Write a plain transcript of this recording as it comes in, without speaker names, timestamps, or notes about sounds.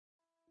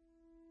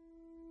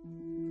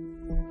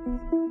Hi,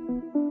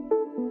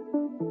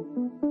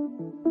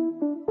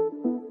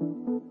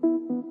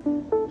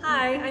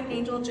 I'm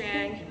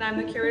Jiang, and I'm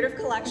the Curator of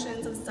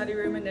Collections and Study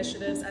Room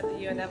Initiatives at the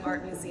UNM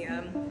Art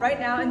Museum. Right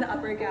now in the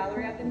upper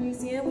gallery at the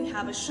museum, we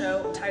have a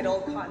show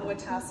titled Cottonwood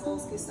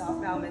Tassels,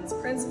 Gustave Baumann's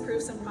Prints,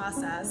 Proofs, and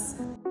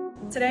Process.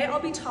 Today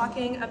I'll be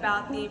talking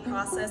about the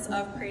process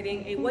of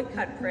creating a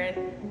woodcut print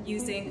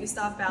using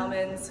Gustave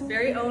Baumann's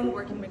very own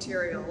working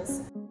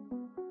materials.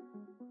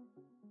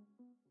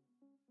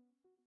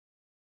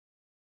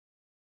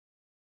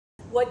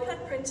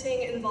 Woodcut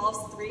printing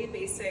involves three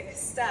basic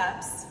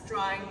steps: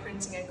 drawing,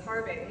 printing, and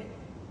carving.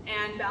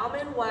 And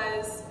Baumann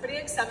was pretty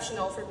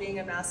exceptional for being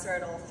a master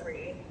at all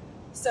three.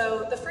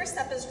 So the first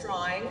step is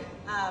drawing.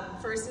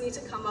 First you need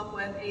to come up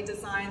with a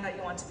design that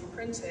you want to be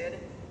printed.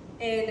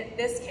 In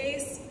this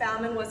case,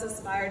 Baumann was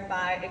inspired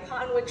by a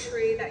cottonwood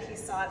tree that he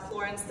saw at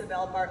Florence de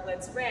Bell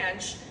Bartlett's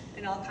ranch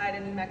in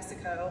Al-Qaeda, New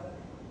Mexico.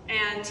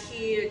 And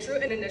he drew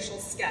an initial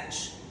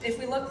sketch. If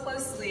we look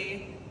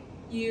closely,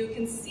 you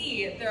can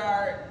see there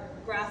are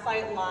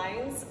graphite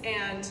lines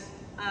and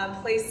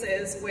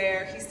places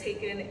where he's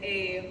taken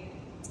a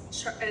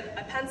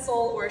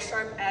pencil or a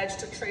sharp edge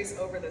to trace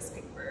over this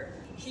paper.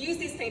 He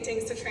used these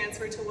paintings to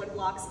transfer to wood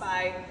blocks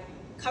by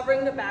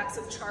covering the backs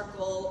with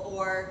charcoal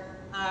or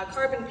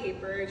carbon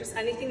paper, just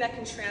anything that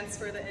can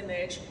transfer the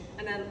image,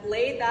 and then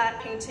laid that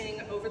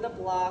painting over the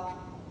block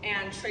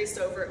and traced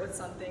over it with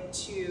something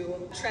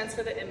to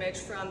transfer the image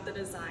from the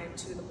design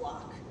to the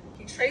block.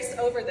 He traced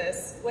over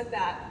this with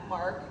that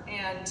mark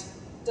and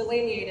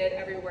delineated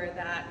everywhere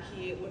that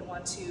he would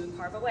want to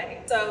carve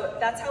away. So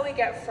that's how we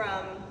get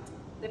from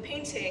the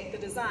painting, the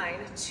design,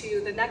 to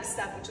the next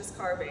step, which is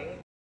carving.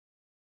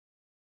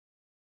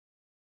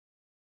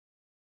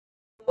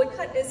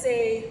 Woodcut is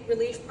a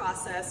relief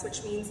process,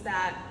 which means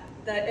that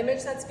the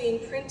image that's being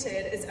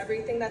printed is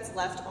everything that's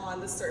left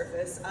on the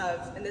surface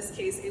of, in this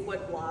case, a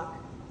wood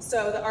block.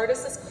 So the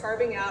artist is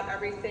carving out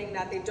everything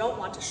that they don't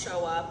want to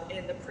show up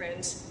in the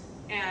print,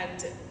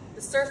 and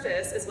the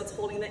surface is what's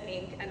holding the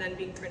ink and then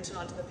being printed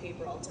onto the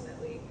paper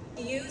ultimately.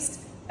 He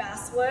used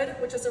basswood,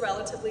 which is a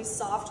relatively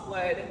soft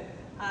wood,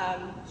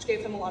 which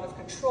gave him a lot of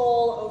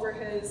control over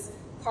his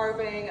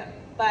carving,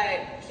 but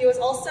he was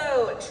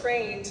also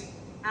trained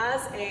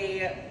as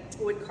a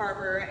wood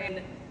carver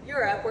in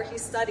Europe, where he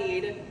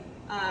studied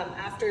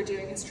after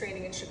doing his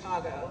training in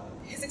Chicago.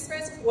 His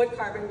experience with wood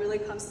carving really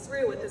comes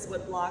through with his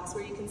wood blocks,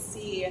 where you can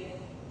see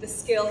the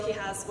skill he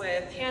has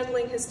with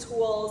handling his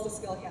tools, the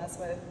skill he has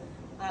with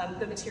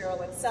the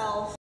material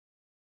itself.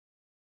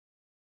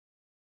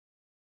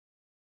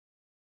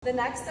 The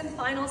next and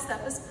final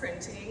step is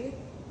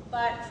printing,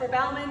 but for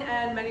Baumann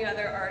and many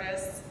other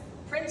artists,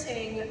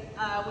 printing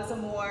was a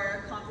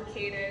more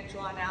complicated,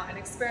 drawn out, and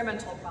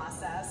experimental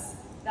process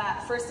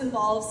that first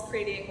involves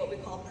creating what we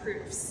call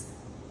proofs.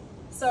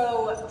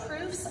 So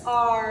proofs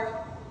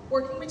are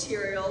working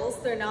materials.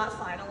 They're not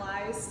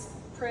finalized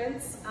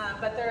prints,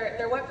 but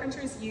they're what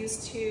printers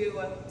use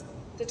to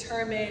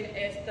determine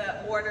if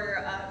the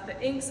order of the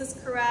inks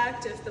is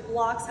correct, if the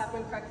blocks have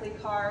been correctly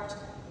carved.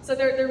 So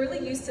they're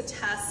really used to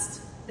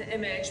test the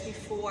image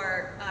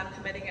before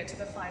committing it to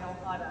the final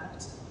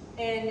product.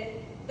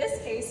 In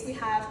this case, we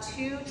have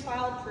two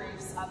trial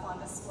proofs up on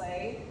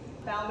display.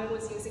 Baumann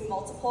was using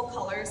multiple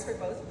colors for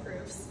both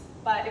proofs,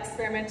 but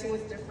experimenting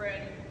with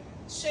different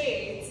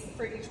shades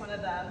for each one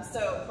of them.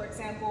 So for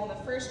example, in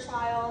the first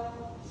trial,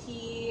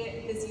 he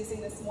is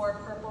using this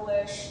more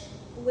purplish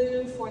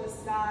blue for the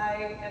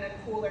sky and a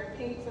cooler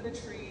pink for the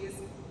trees,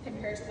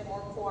 compared to the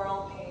more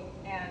coral pink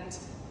and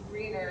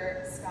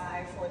greener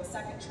sky for the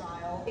second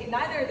trial.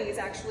 Neither of these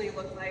actually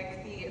look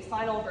like the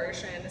final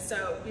version,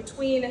 so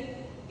between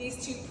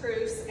these two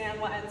proofs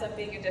and what ends up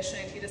being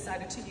addition, he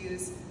decided to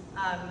use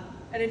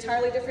an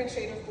entirely different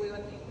shade of blue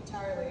and pink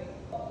entirely.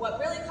 What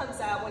really comes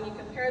out when you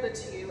compare the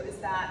two is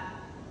that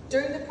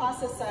during the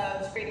process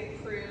of creating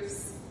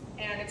proofs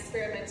and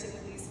experimenting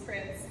with these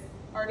prints,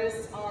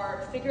 artists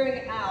are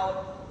figuring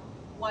out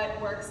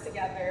what works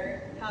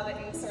together, how the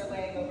inks are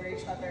laying over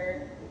each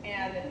other,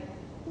 and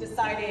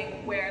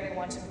deciding where they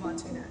want to move on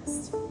to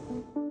next.